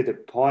exactly the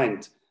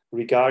point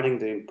regarding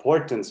the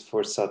importance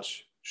for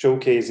such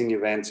showcasing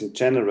events in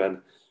general.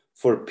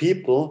 For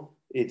people,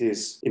 it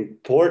is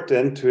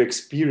important to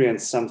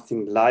experience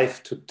something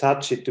live, to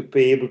touch it, to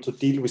be able to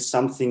deal with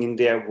something in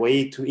their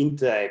way, to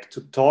interact,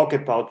 to talk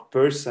about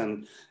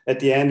person. At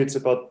the end, it's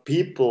about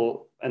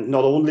people and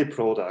not only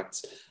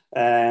products.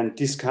 And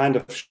this kind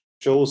of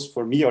shows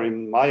for me, or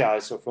in my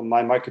eyes, or from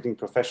my marketing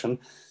profession,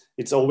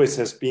 it always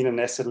has been an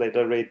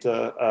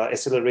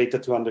accelerator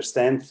to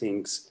understand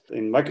things.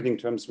 In marketing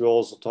terms, we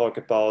also talk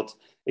about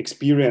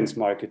experience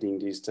marketing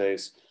these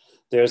days.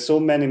 There are so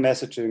many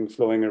messaging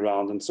flowing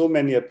around and so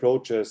many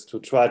approaches to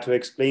try to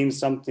explain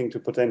something to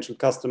potential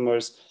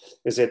customers,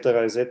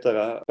 etc.,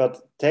 etc.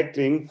 But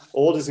tackling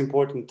all these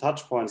important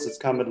touch points that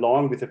come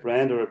along with a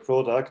brand or a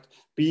product,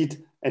 be it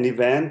an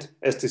event,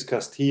 as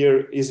discussed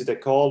here, is it a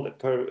call,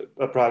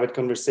 a private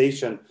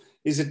conversation?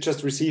 Is it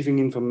just receiving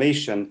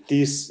information?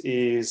 This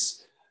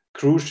is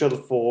crucial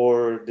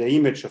for the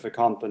image of a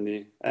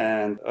company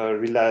and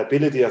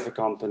reliability of a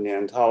company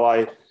and how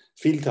I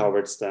feel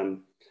towards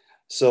them.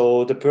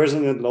 So the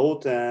personal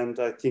note, and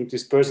I think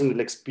this personal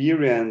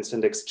experience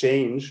and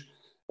exchange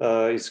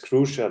is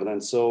crucial.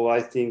 And so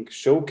I think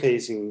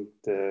showcasing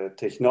the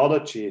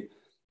technology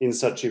in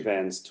such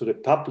events to the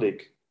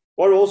public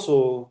or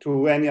also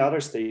to any other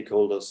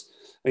stakeholders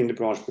in the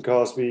branch,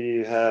 because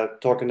we have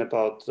talking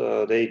about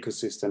the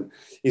ecosystem,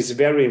 is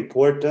very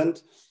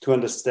important to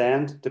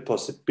understand the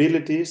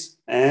possibilities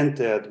and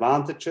the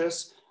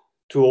advantages,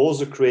 to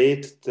also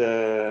create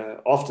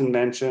the often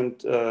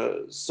mentioned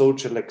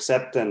social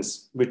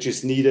acceptance, which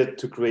is needed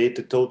to create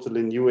a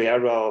totally new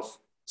era of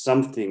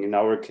something. In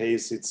our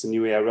case, it's a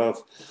new era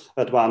of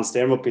advanced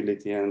air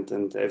mobility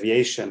and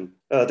aviation.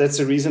 That's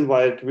the reason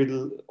why it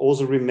will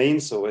also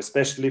remain so,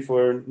 especially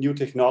for new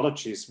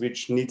technologies,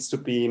 which needs to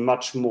be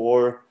much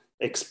more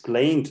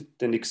explained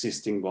than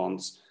existing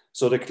ones.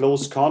 So the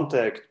close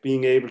contact,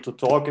 being able to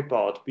talk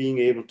about, being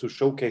able to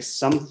showcase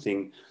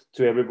something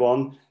to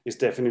everyone is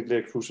definitely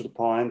a crucial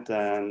point.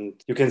 And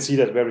you can see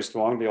that very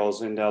strongly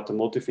also in the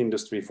automotive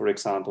industry, for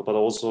example, but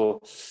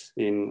also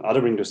in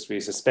other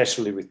industries,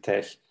 especially with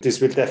tech. This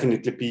will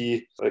definitely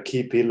be a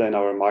key pillar in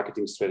our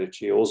marketing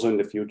strategy, also in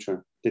the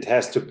future. It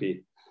has to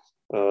be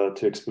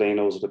to explain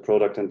also the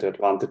product and the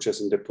advantages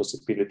and the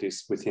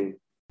possibilities within.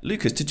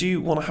 Lucas, did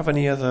you want to have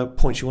any other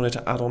points you wanted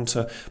to add on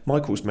to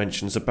Michael's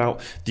mentions about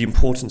the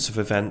importance of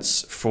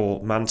events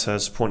for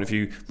Manta's point of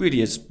view,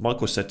 really, as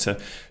Michael said, to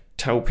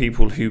tell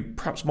people who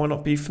perhaps might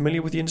not be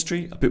familiar with the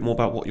industry a bit more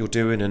about what you're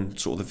doing and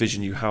sort of the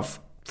vision you have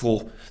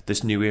for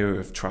this new era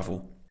of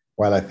travel?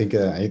 Well, I think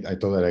I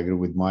totally agree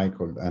with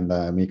Michael and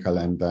Michael,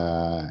 and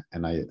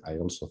I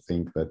also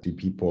think that the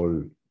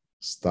people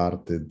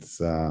started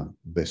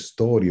the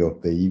story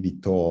of the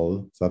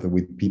eVTOL started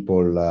with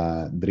people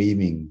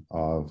dreaming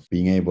of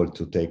being able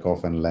to take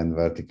off and land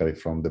vertically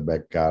from the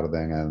back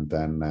garden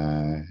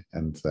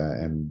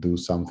and do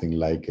something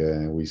like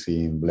we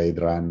see in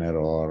Blade Runner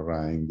or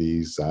in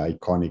these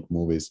iconic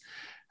movies.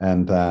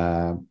 And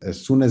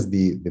as soon as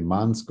the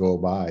months go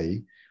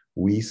by,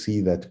 we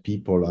see that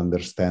people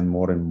understand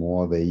more and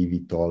more the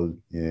eVTOL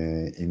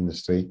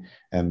industry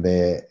and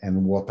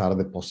what are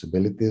the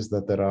possibilities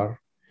that there are,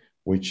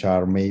 which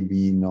are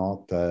maybe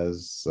not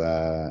as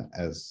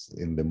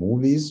in the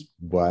movies,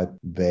 but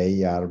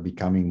they are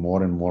becoming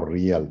more and more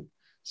real.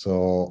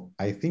 So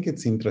I think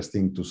it's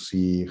interesting to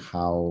see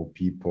how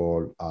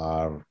people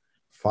are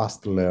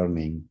fast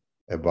learning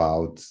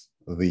about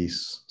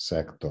this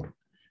sector,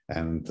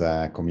 and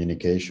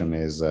communication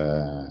is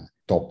a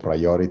top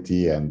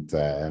priority, and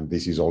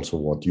this is also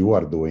what you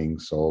are doing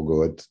so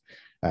good.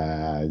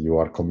 You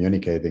are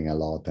communicating a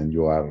lot, and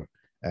you are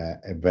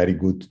a very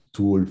good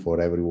tool for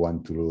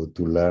everyone to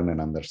learn and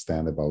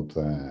understand about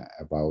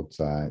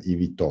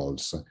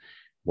eVTOLs.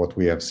 What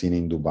we have seen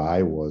in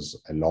Dubai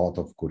was a lot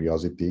of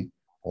curiosity,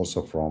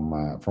 also from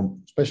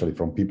especially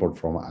from people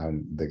from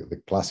the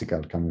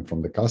classical, coming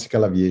from the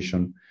classical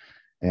aviation,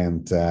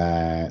 and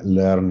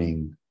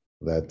learning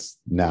that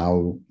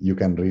now you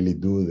can really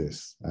do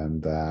this,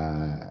 and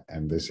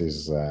this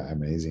is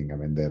amazing. I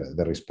mean,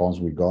 the response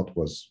we got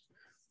was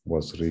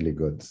was really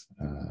good.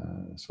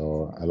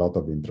 So a lot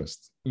of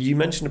interest. You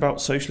mentioned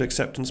about social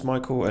acceptance,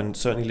 Michael, and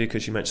certainly,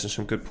 Lucas, you mentioned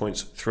some good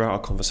points throughout our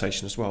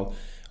conversation as well.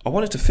 I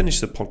wanted to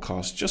finish the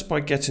podcast just by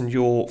getting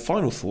your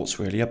final thoughts,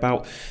 really,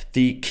 about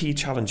the key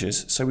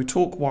challenges. So we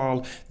talk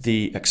while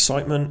the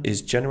excitement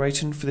is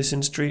generating for this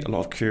industry, a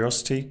lot of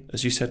curiosity,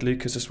 as you said,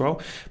 Lucas, as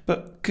well.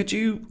 But could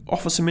you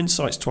offer some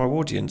insights to our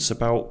audience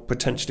about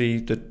potentially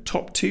the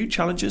top 2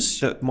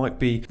 challenges that might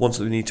be ones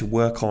that we need to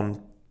work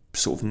on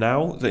sort of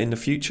now, that in the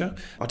future?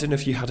 I don't know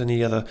if you had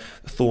any other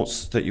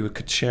thoughts that you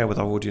could share with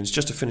our audience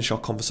just to finish our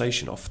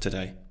conversation off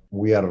today.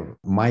 We are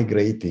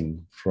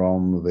migrating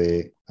from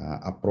the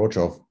approach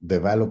of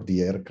develop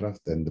the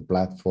aircraft and the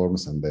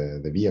platforms and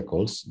the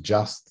vehicles,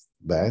 just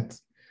that,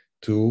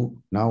 to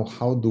now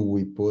how do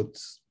we put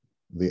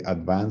the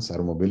advanced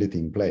air mobility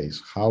in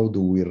place? How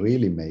do we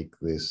really make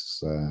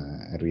this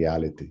a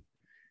reality?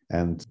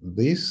 And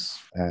this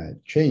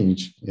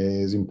change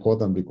is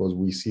important because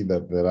we see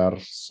that there are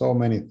so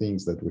many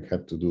things that we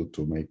have to do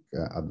to make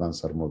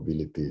advanced air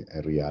mobility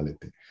a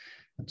reality.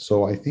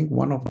 So I think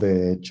one of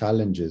the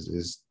challenges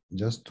is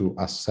just to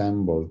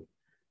assemble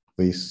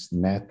this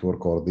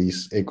network or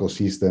this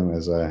ecosystem,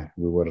 as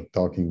we were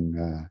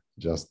talking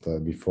just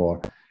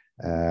before,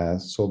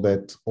 so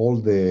that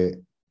all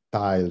the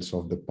tiles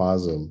of the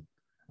puzzle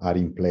are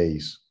in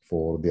place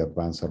for the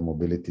advanced air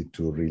mobility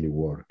to really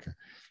work.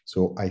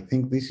 So I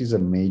think this is a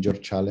major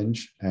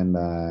challenge, and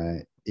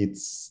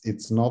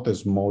it's not a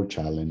small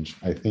challenge.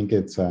 I think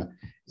it's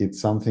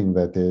something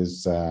that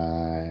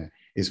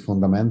is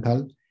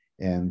fundamental,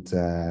 and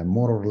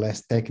more or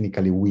less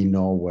technically we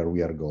know where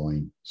we are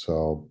going.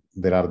 So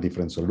there are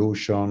different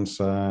solutions,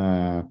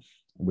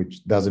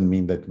 which doesn't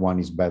mean that one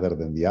is better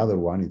than the other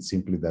one. It's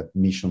simply that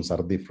missions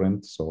are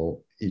different.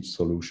 So each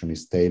solution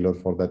is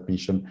tailored for that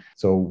mission.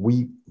 So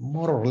we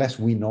more or less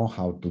we know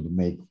how to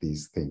make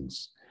these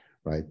things.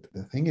 Right.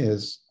 The thing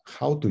is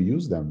how to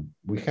use them.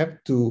 We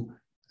have to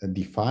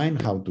define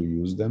how to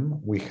use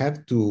them. We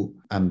have to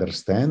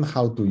understand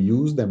how to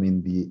use them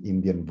in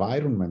the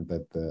environment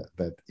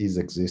that is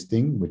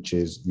existing, which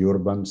is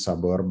urban,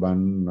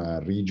 suburban,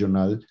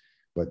 regional.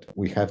 But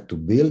we have to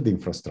build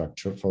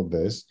infrastructure for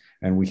this,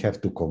 and we have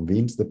to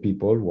convince the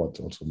people. What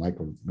also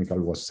Michael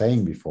was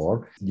saying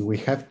before. We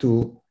have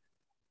to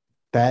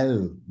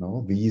tell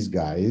these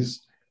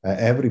guys.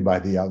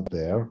 Everybody out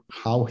there,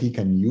 how he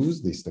can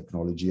use this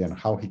technology and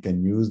how he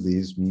can use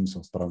these means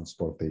of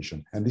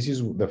transportation. And this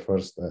is the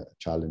first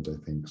challenge, I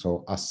think.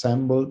 So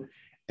assemble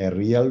a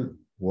real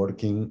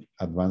working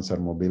advanced air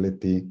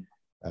mobility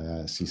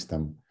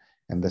system.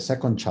 And the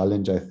second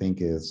challenge, I think,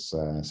 is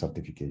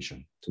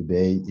certification.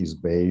 Today is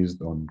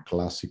based on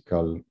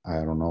classical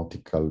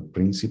aeronautical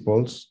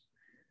principles.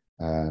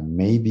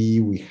 Maybe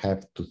we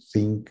have to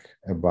think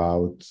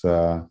about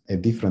a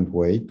different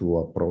way to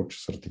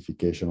approach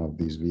certification of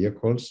these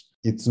vehicles.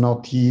 It's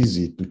not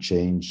easy to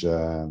change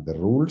the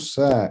rules,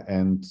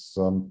 and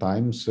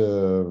sometimes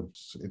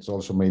it's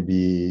also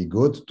maybe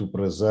good to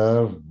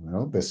preserve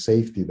the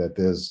safety that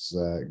is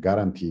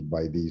guaranteed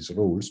by these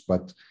rules.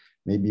 But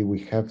maybe we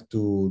have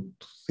to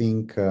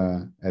think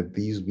at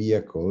these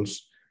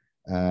vehicles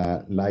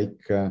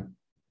like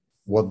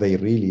what they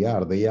really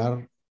are. They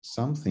are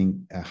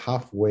something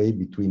halfway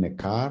between a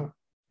car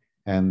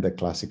and a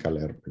classical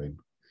airplane.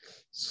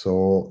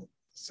 So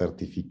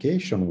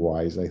certification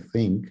wise, I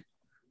think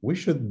we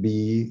should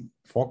be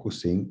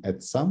focusing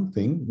at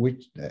something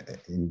which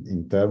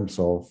in terms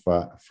of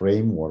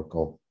framework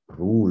of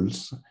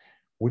rules,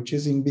 which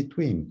is in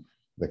between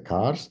the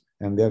cars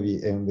and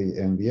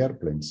the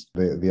airplanes.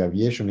 The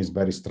aviation is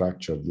very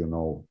structured,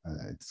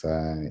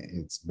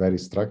 it's very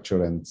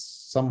structured and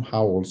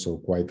somehow also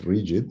quite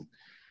rigid,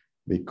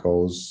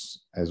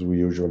 because, as we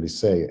usually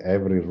say,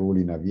 every rule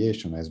in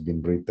aviation has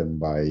been written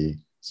by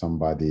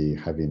somebody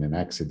having an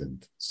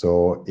accident.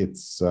 So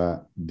it's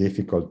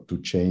difficult to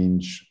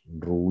change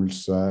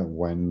rules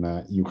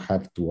when you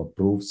have to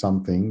approve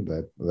something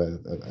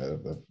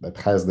that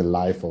has the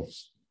life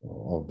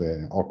of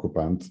the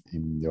occupant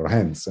in your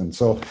hands. And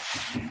so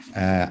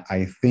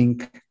I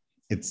think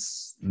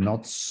it's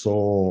not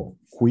so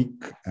quick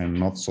and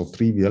not so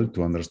trivial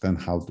to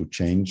understand how to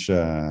change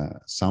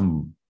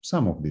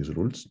some of these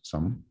rules,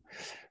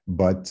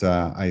 but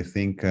I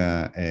think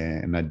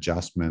an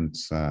adjustment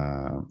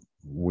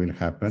will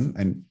happen.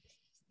 And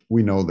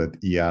we know that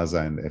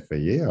EASA and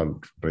FAA are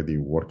already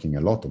working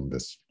a lot on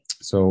this.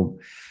 So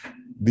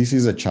this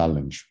is a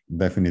challenge.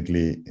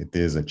 Definitely it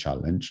is a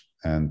challenge.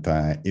 And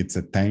it's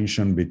a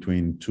tension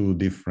between two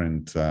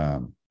different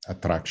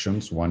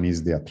attractions. One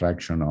is the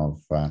attraction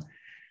of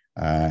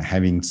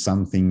having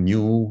something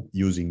new,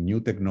 using new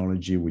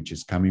technology, which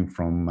is coming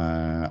from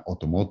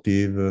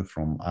automotive,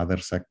 from other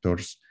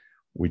sectors,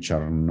 which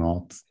are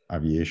not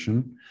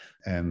aviation.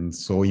 And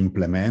so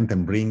implement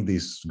and bring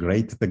this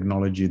great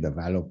technology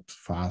developed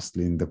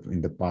fastly in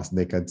the past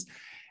decades,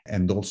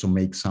 and also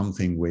make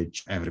something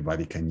which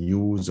everybody can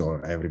use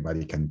or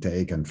everybody can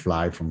take and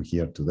fly from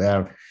here to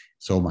there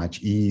so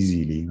much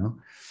easily.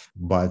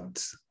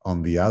 But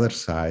on the other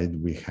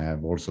side, we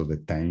have also the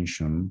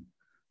tension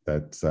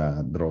that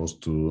draws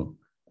to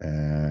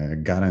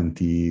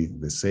guarantee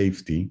the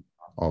safety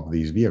of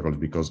these vehicles,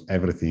 because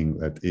everything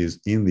that is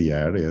in the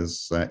air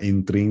is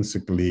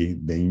intrinsically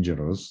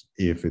dangerous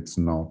if it's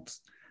not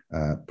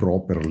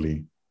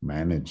properly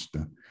managed.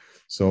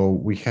 So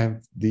we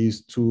have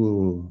these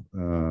two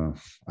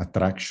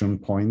attraction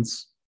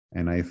points,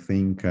 and I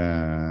think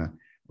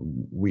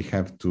we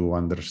have to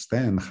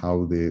understand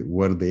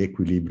where the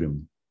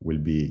equilibrium will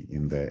be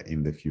in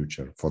the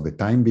future. For the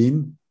time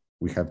being,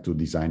 we have to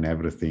design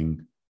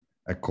everything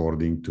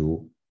according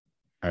to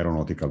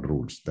aeronautical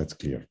rules. That's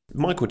clear.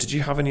 Michael, did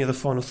you have any other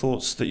final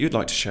thoughts that you'd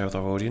like to share with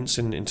our audience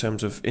in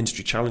terms of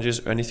industry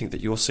challenges or anything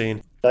that you're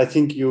seeing? I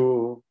think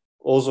you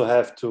also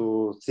have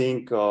to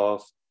think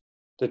of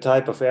the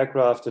type of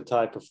aircraft, the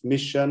type of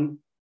mission,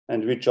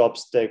 and which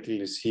obstacle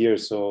is here.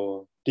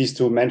 So these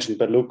two mentioned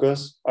by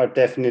Lucas are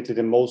definitely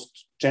the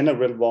most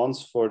general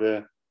ones for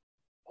the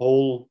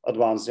whole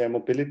advanced air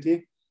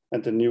mobility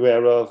and the new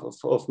era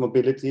of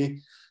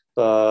mobility.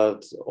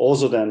 But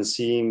also then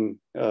seeing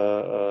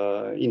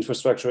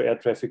infrastructure, air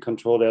traffic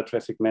control, air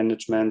traffic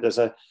management. As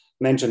I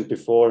mentioned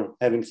before,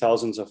 having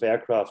thousands of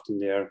aircraft in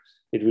there,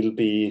 it will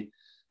be,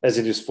 as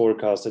it is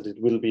forecasted, it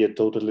will be a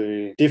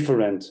totally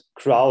different,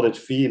 crowded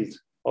field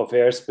of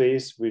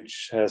airspace,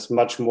 which has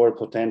much more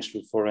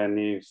potential for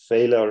any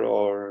failure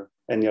or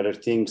any other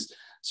things.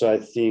 So I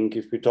think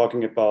if we're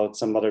talking about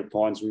some other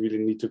points, we really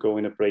need to go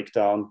in a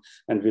breakdown,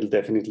 and we'll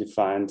definitely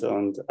find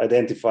and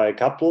identify a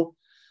couple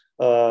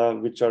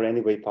which are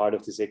anyway part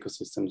of this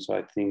ecosystem. So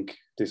I think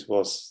this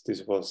was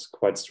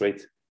quite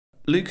straight.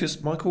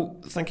 Lucas, Michael,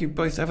 thank you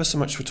both ever so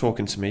much for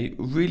talking to me.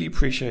 Really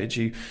appreciated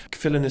you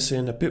filling us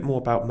in a bit more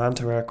about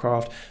Manta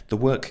Aircraft, the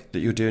work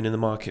that you're doing in the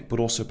market, but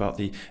also about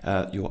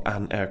your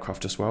AN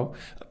aircraft as well.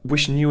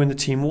 Wishing you and the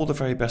team all the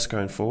very best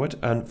going forward,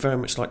 and very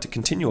much like to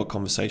continue our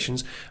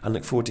conversations and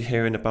look forward to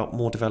hearing about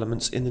more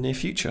developments in the near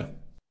future.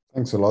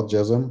 Thanks a lot,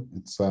 Jason.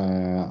 It's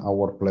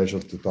our pleasure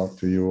to talk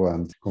to you,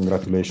 and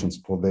congratulations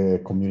for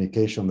the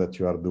communication that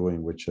you are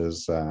doing, which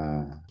is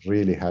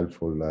really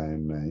helpful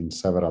in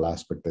several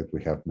aspects that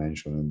we have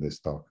mentioned in this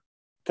talk.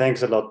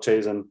 Thanks a lot,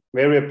 Jason.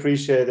 Very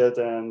appreciated,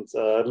 and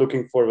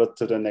looking forward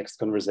to the next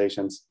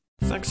conversations.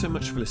 Thanks so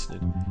much for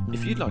listening.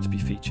 If you'd like to be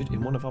featured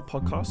in one of our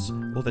podcasts,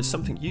 or there's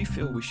something you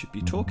feel we should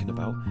be talking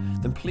about,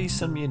 then please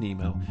send me an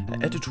email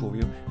at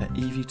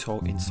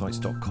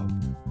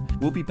editorial@evtolinsights.com.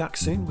 We'll be back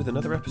soon with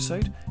another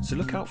episode, so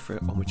look out for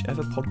it on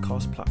whichever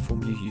podcast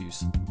platform you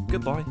use.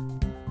 Goodbye.